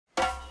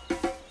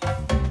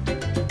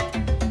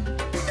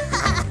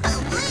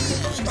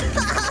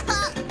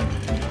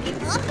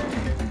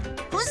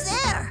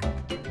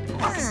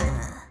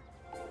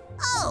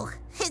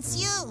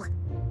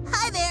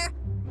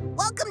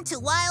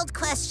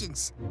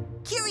pigeons.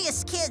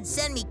 Curious kids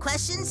send me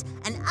questions,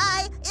 and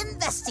I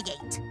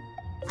investigate.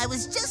 I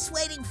was just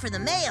waiting for the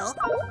mail.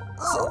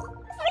 Oh.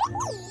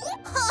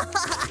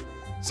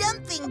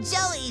 Jumping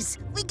Joeys,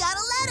 we got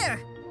a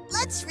letter.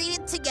 Let's read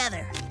it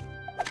together.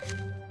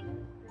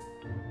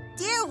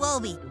 Dear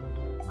Wobi,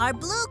 are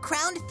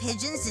blue-crowned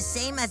pigeons the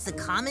same as the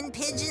common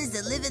pigeons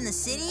that live in the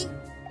city?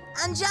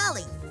 I'm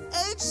Jolly,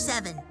 age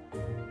 7.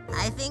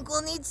 I think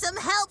we'll need some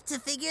help to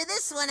figure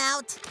this one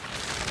out.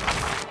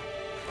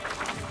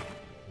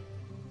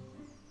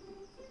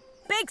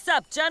 Bigs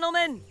up,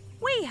 gentlemen.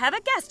 We have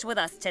a guest with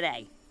us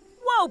today,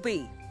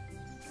 Wobi.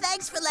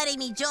 Thanks for letting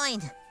me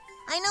join.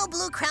 I know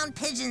blue-crowned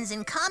pigeons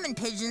and common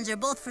pigeons are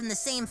both from the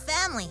same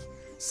family,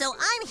 so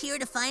I'm here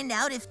to find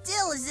out if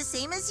Dill is the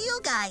same as you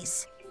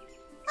guys.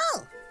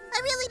 Oh, I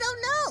really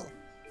don't know.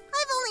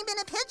 I've only been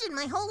a pigeon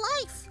my whole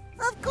life.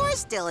 Of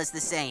course Dill is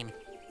the same.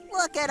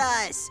 Look at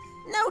us.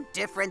 No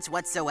difference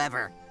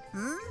whatsoever.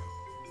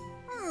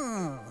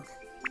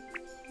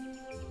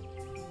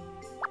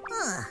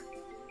 Huh.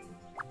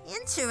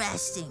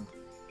 Interesting.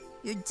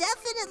 You're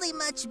definitely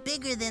much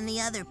bigger than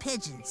the other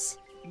pigeons.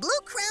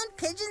 Blue-crowned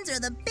pigeons are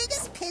the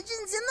biggest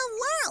pigeons in the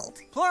world.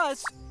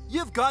 Plus,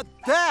 you've got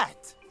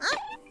that. Huh?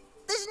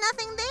 There's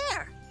nothing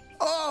there.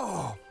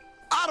 Oh,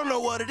 I don't know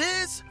what it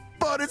is,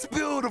 but it's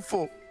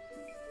beautiful.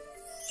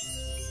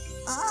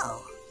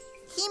 Oh,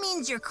 he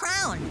means your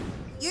crown.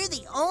 You're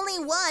the only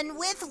one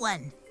with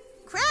one.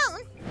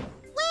 Crown?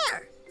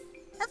 Where?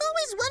 I've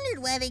always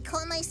wondered why they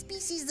call my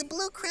species the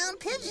blue-crowned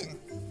pigeon.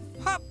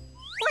 Huh,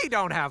 we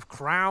don't have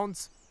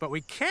crowns, but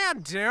we can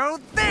do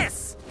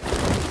this.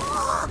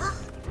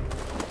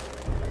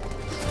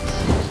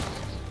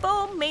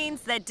 Boom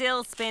means that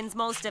Dill spends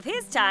most of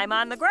his time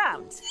on the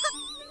ground.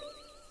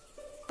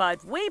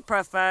 But we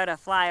prefer to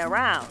fly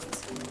around.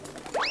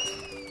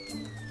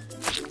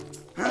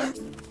 Huh.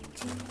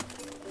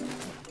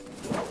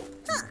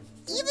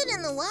 Even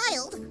in the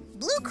wild,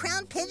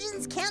 blue-crowned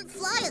pigeons can't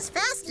fly as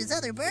fast as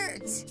other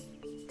birds.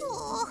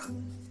 Oh,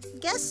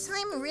 guess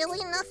I'm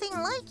really nothing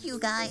like you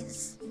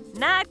guys.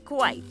 Not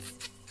quite.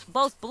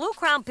 Both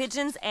blue-crowned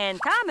pigeons and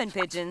common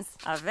pigeons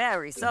are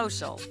very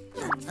social.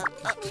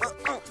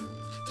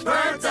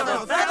 Birds of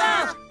a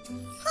feather,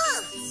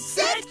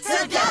 Stick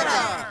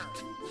together!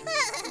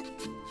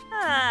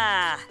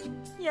 Ah,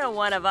 you're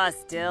one of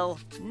us, Dill.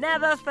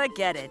 Never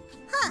forget it.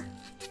 Huh.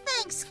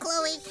 Thanks,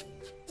 Chloe.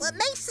 What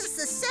makes us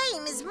the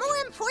same is more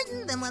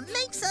important than what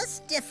makes us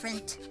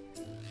different.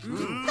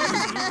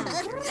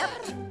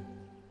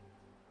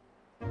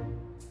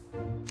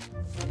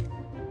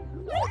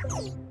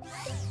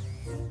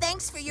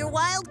 Thanks for your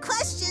wild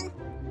question.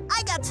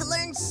 I got to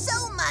learn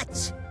so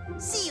much.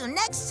 See you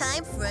next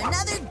time for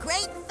another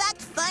great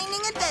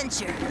fact-finding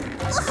adventure.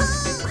 Woohoo!